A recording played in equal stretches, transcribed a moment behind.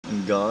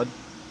God,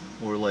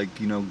 or like,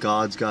 you know,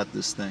 God's got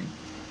this thing,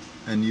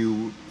 and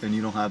you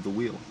don't have the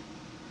wheel.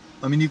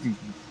 I mean, you can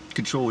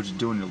control what you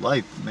do in your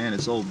life, man.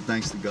 It's all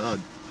thanks to God.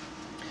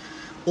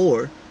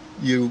 Or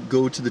you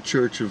go to the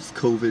church of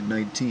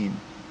COVID-19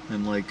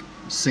 and like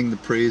sing the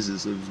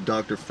praises of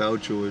Dr.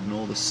 Fauci and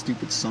all the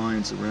stupid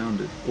science around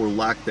it, or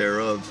lack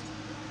thereof.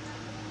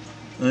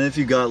 And if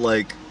you got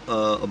like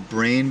a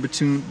brain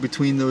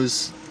between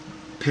those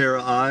pair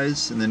of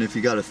eyes, and then if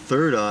you got a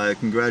third eye,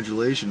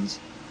 congratulations.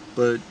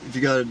 But if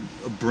you got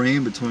a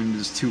brain between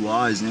those two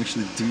eyes and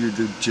actually do your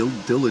due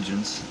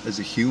diligence as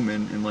a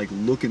human and like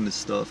look into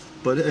stuff.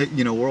 But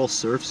you know, we're all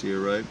serfs here,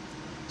 right?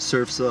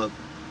 Serfs up.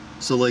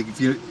 So like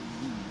if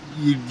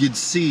you'd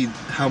see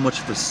how much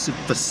of a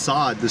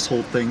facade this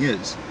whole thing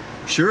is.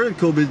 Sure,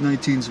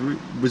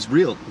 COVID-19 was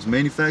real. It was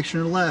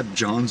manufactured in a lab.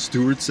 Jon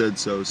Stewart said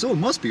so. So it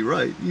must be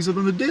right. He's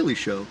on The Daily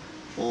Show.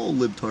 All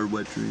libtard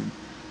wet dream.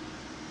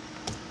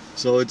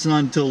 So it's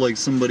not until like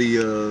somebody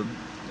of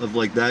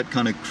like that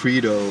kind of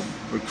credo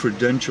or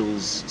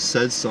credentials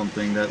says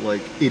something that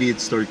like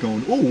idiots start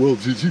going, oh well,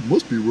 he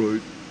must be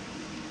right.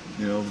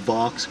 You know,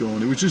 Vox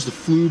going, it was just a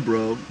flu,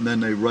 bro. And then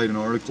they write an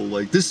article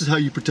like, this is how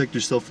you protect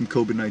yourself from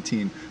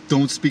COVID-19.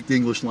 Don't speak the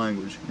English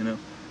language, you know?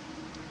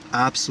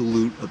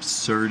 Absolute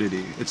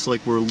absurdity. It's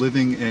like we're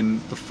living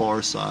in the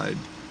Far Side,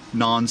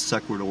 non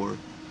sequitur.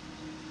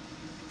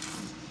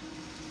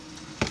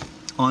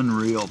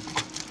 Unreal.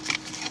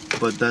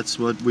 But that's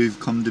what we've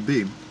come to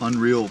be.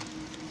 Unreal.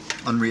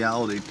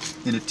 Unreality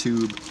in a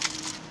tube.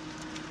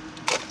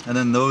 And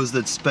then those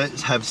that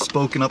have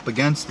spoken up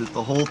against it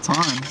the whole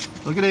time.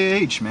 Look at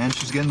AH, man.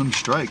 She's getting them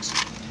strikes.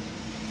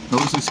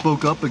 Those who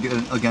spoke up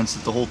against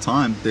it the whole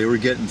time, they were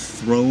getting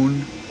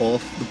thrown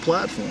off the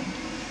platform.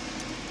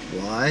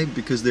 Why?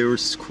 Because they were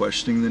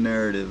questioning the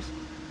narrative.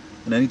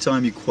 And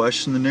anytime you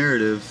question the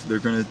narrative, they're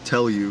going to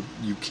tell you,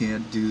 you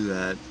can't do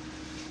that.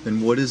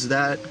 And what is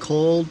that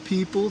called,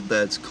 people?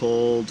 That's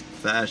called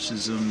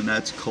fascism, and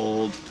that's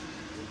called,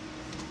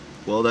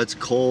 well, that's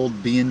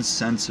called being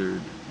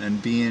censored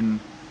and being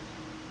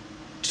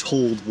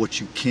told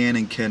what you can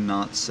and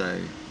cannot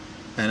say.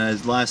 And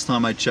as last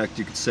time I checked,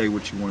 you could say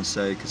what you want to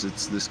say because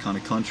it's this kind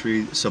of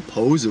country.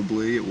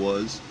 Supposedly it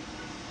was.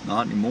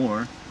 Not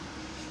anymore.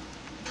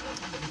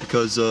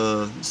 Because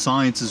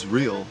science is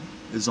real,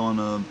 is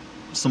on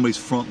somebody's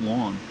front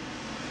lawn.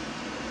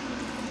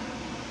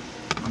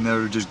 And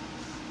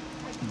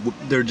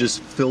they're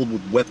just filled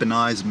with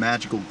weaponized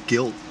magical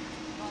guilt,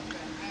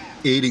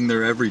 aiding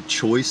their every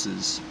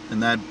choices,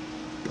 and that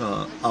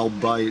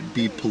albeit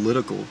be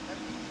political,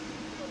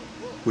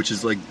 which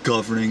is like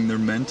governing their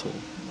mental.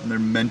 And they're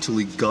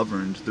mentally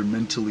governed. They're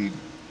mentally.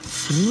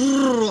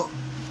 I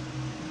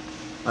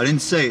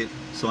didn't say it,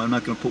 so I'm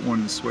not going to put one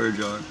in the swear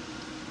jar.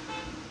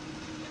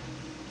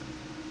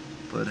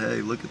 But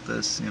hey, look at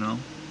this, you know.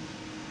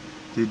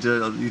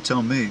 You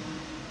tell me.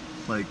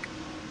 Like,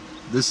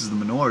 this is the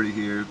minority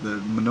here, the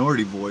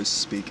minority voice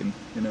speaking,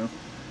 you know.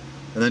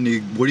 And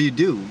then what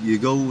do? You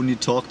go and you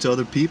talk to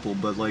other people,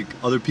 but like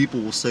other people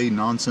will say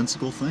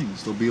nonsensical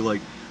things. They'll be like,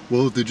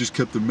 well, if they just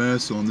kept their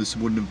masks on, this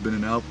wouldn't have been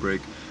an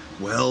outbreak.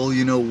 Well,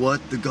 you know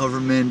what? The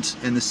government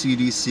and the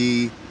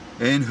CDC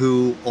and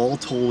WHO all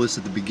told us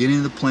at the beginning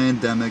of the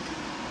pandemic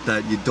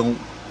that you don't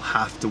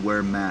have to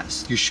wear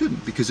masks. You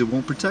shouldn't, because it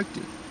won't protect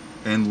you.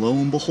 And lo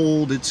and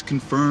behold, it's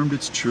confirmed,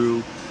 it's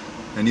true.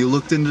 And you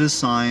looked into the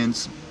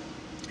science,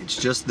 it's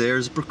just there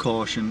as a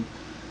precaution.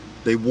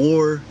 They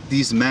wore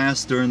these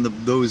masks during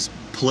those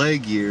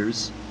plague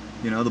years.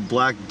 You know, the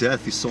Black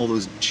Death, you saw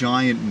those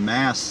giant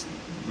masks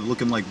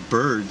looking like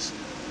birds.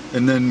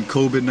 And then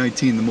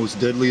COVID-19, the most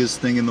deadliest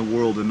thing in the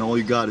world, and all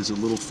you got is a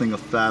little thing of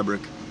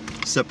fabric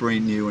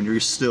separating you, and you're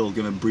still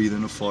gonna breathe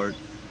in a fart.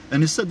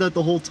 And it said that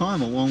the whole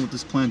time along with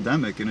this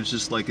pandemic, and it's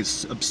just like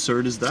as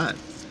absurd as that.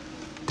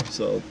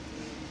 So,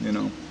 you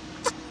know.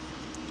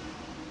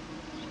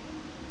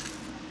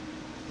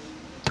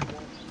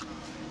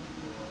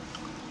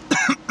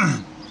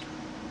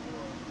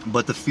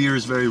 But the fear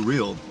is very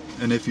real,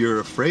 and if you're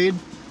afraid,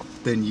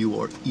 then you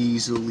are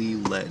easily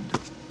led.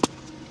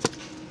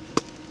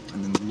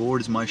 And then the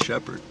Lord is my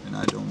shepherd, and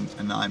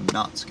I'm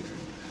not scared.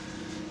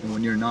 And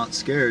when you're not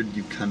scared,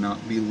 you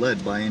cannot be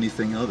led by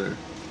anything other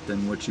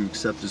than what you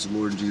accept as the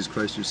Lord Jesus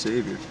Christ, your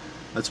Savior.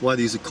 That's why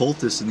these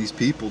occultists and these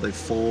people, they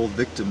fall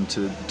victim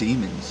to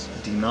demons,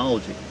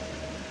 demonology.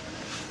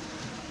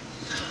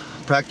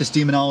 Practice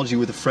demonology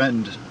with a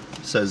friend,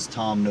 says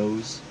Tom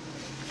Knows.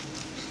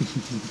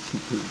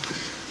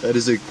 That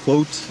is a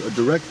quote, a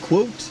direct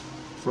quote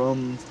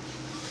from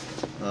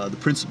the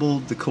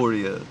Principal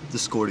Discordia.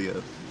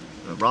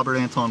 Robert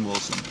Anton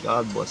Wilson.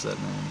 God bless that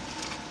man.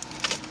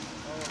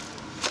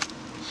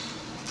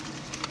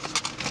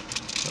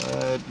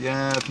 But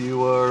yeah, if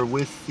you are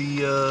with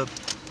the,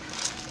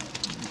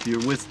 you're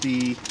with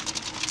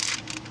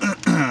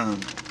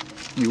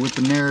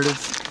the narrative.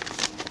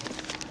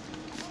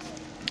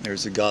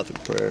 There's a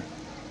Gothic prayer.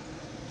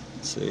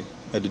 Let's see.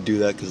 I had to do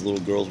that because little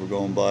girls were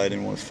going by. I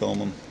didn't want to film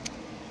them.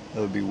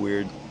 That would be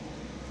weird.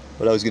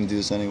 But I was going to do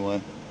this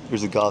anyway.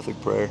 There's a Gothic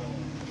prayer.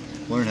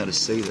 Learn how to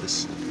say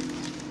this.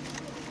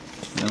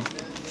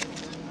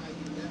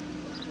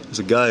 There's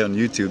a guy on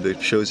YouTube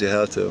that shows you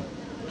how to.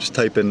 Just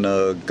type in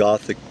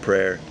Gothic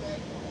prayer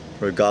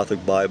or a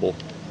Gothic Bible.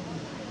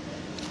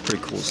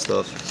 Pretty cool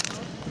stuff.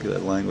 Look at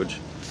that language.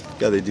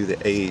 Yeah, they do the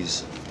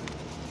A's.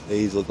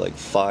 A's look like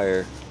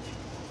fire,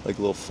 like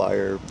little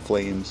fire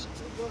flames.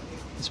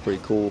 It's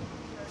pretty cool.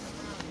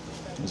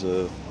 There's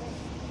a,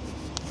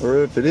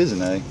 or if it is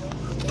an A.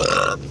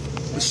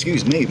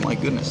 Excuse me, my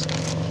goodness.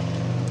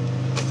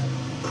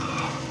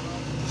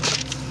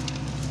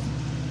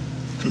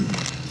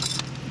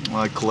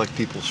 I collect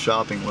people's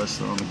shopping lists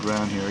that are on the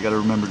ground here. I gotta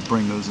remember to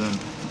bring those in.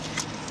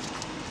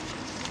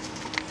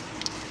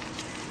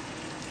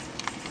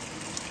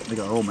 I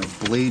got all my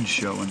blades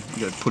showing. I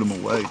gotta put them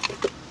away.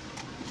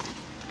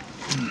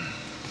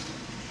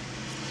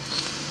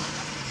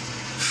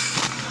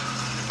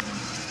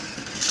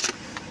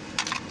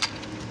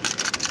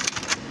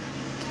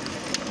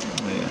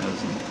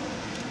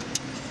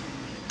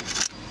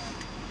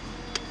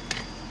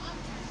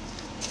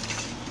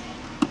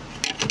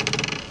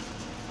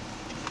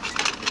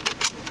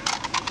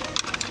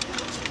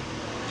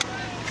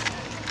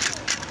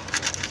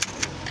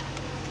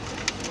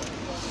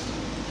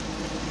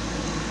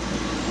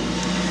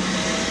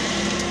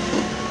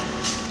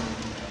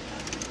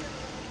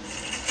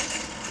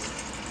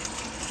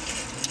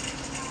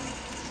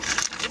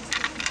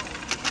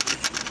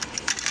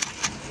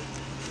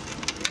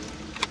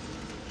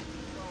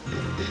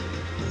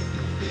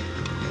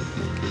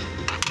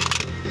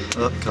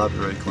 Oh,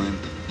 copyright claim.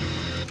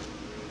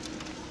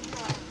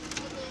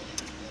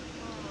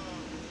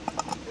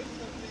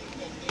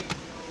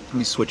 Let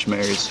me switch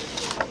Marys.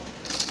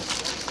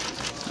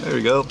 There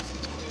we go.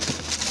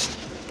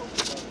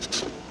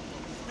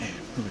 Man,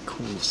 really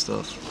cool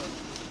stuff.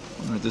 I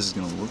wonder what this is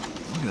gonna look.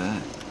 Look at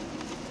that.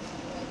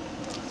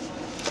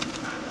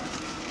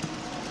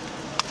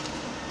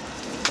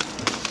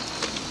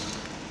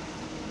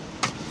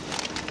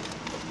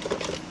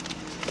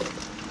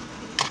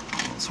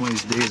 One of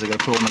these days I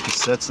gotta put all my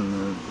cassettes in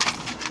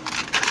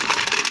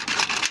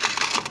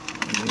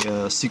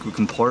the secret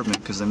compartment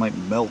because they might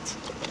melt.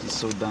 It's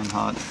so dang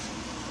hot.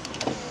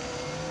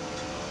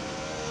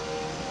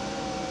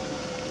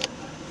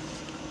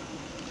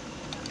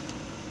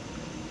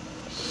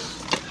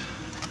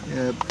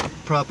 Yeah,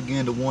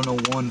 Propaganda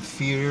 101,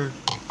 fear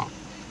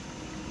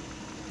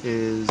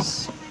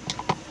is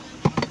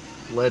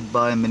led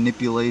by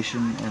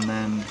manipulation and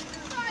then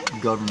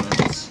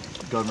governance.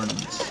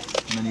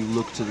 And then you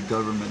look to the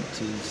government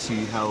to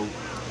see how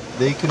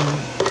they can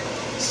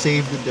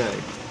save the day.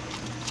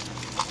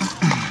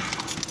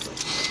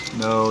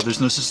 No, there's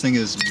no such thing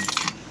as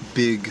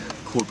big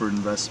corporate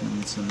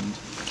investments and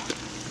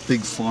big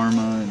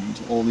pharma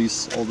and all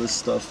this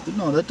stuff.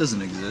 No, that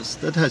doesn't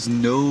exist. That has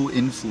no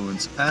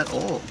influence at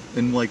all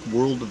in like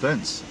world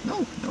events.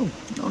 No.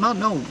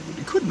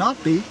 It could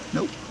not be.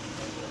 Nope.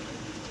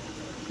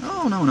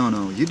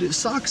 No. You do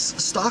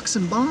stocks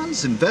and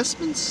bonds,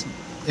 investments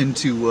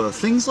into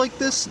things like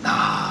this?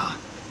 Nah.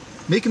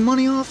 Making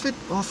money off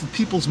of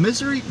people's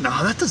misery?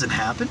 Nah, that doesn't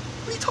happen.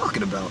 What are you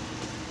talking about?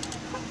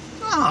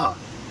 Nah.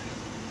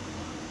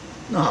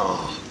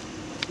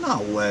 No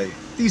way.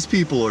 These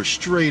people are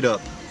straight up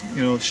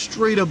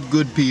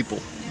good people,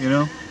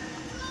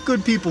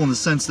 Good people in the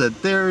sense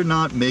that they're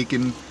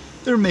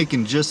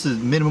making just the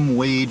minimum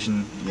wage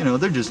and,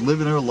 they're just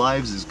living their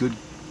lives as good,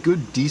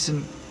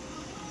 decent,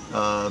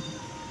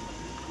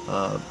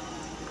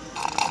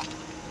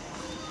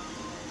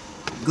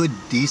 good,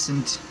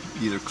 decent,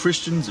 either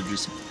Christians or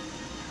just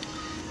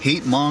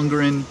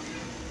hate-mongering,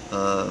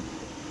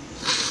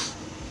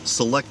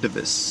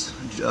 selectivists,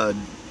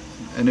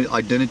 and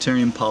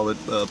identitarian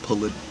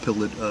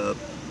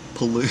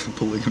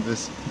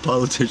polygamous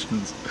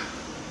politicians.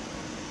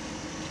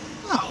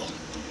 No,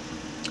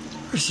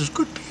 this is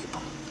good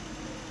people.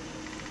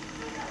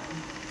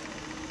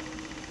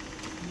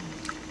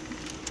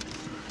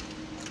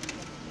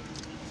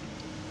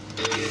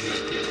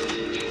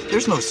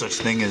 There's no such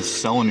thing as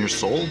selling your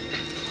soul.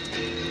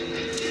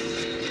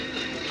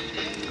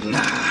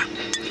 Nah.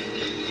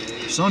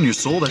 Selling your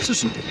soul, that's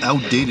just an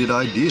outdated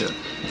idea.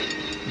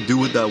 Do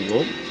with that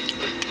will.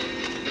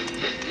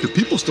 Do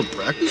people still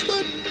practice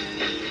that?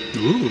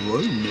 Oh,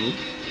 I don't know.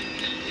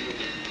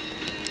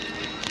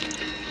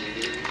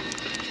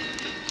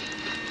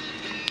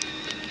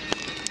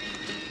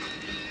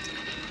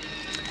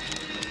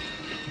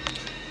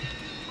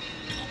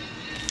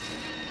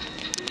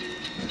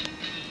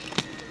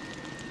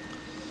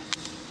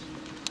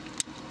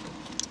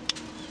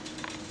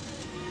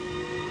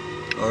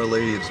 Our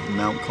Lady of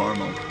Mount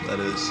Carmel, that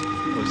is.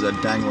 What is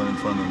that dangling in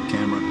front of the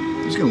camera?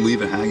 I'm just gonna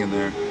leave it hanging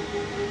there.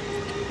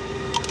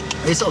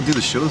 I guess I'll do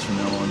the shows from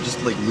now on.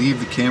 Just like leave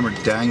the camera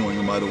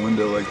dangling by the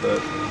window like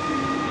that.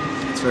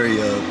 It's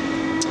very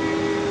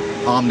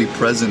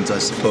omnipresent, I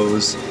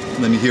suppose.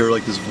 And then you hear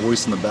like this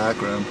voice in the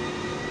background.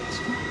 It's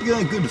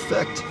got a good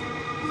effect.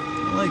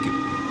 I like it.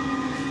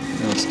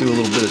 Now let's do a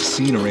little bit of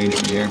scene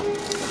arrangement here.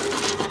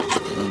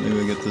 Maybe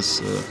we get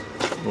this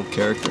little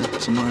character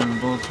somewhere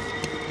involved.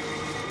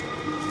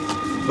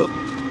 Oh.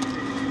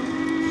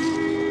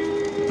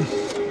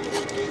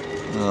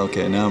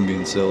 Okay, now I'm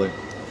being silly.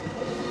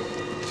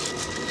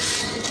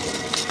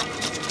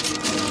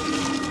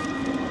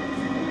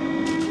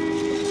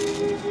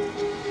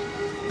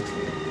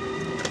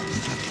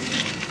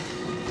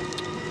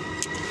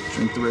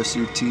 Drink the rest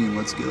of your tea and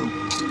let's go.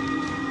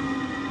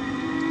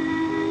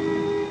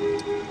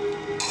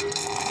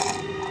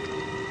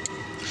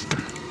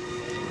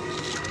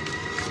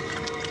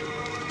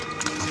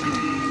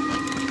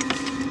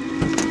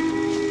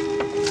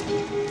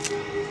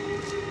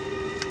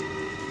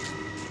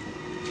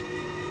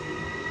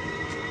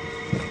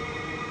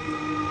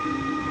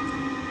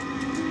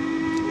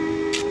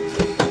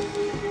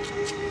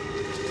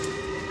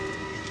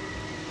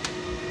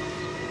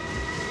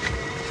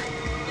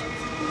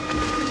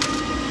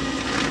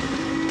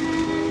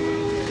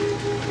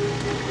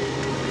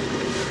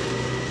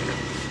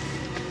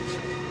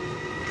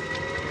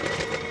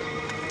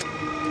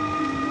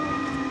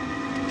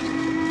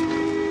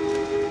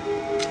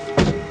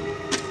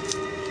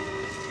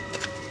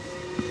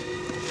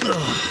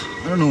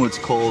 I don't know what it's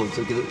called.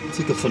 It's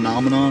like a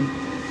phenomenon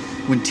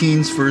when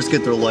teens first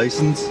get their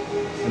license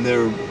and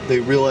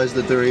they realize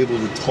that they're able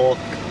to talk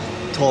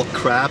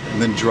crap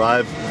and then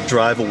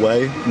drive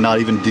away and not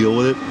even deal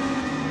with it.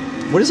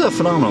 What is that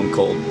phenomenon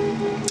called?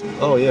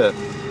 Oh yeah,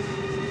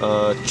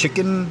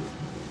 chicken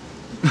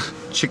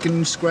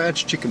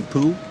scratch, chicken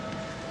poo.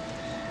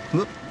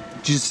 Whoop.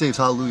 Jesus saves,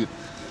 hallelujah.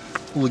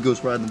 Holy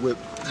Ghost riding the whip.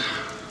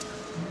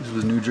 This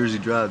was New Jersey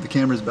Drive. The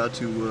camera's about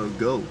to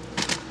go.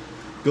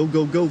 Go,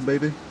 go, go,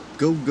 baby.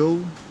 Go,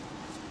 go.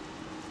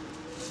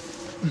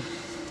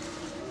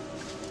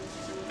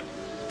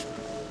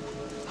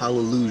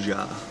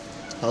 Hallelujah.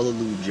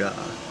 Hallelujah.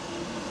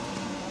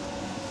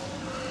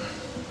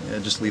 Yeah,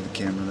 just leave the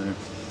camera there.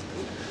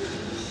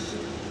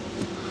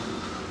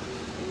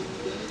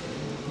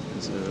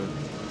 There's a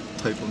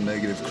type of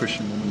negative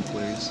Christian woman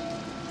plays.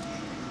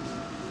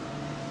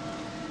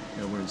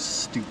 Yeah, wearing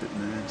stupid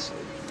mask.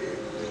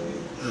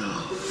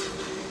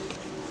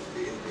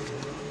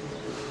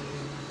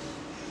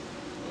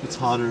 It's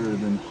hotter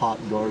than hot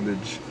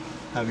garbage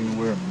having to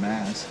wear a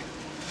mask.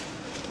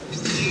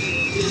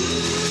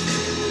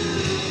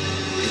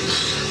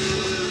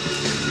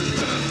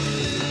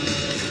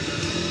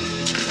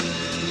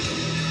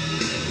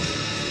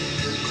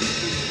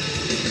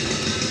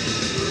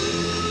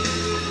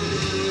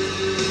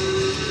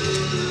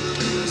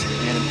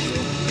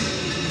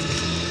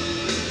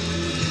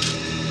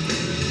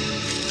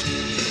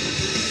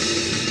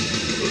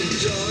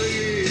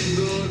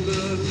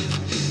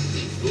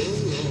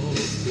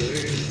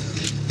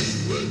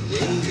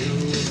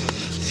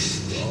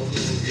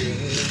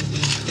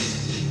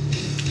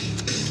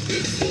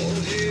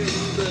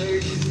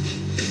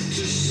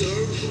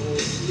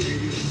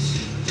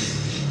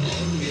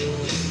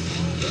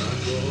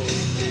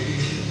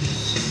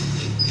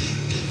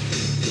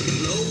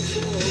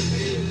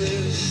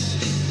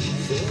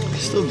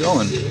 Still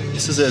going.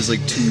 This says it has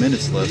like 2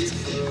 minutes left.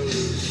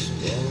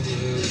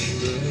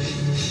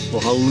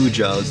 Well,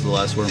 hallelujah is the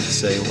last word I'm going to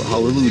say. Well,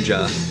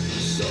 hallelujah.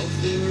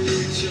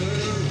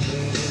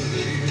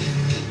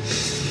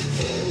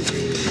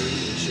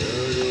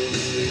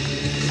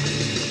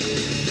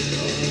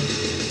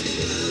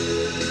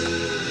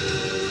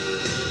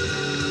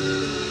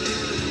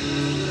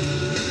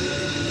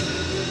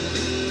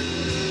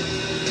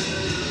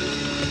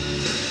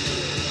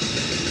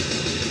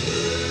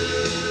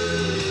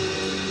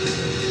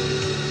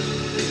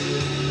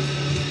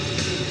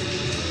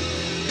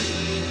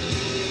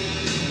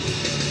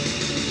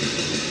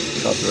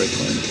 Copyright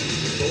claim.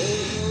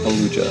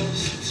 Hallelujah.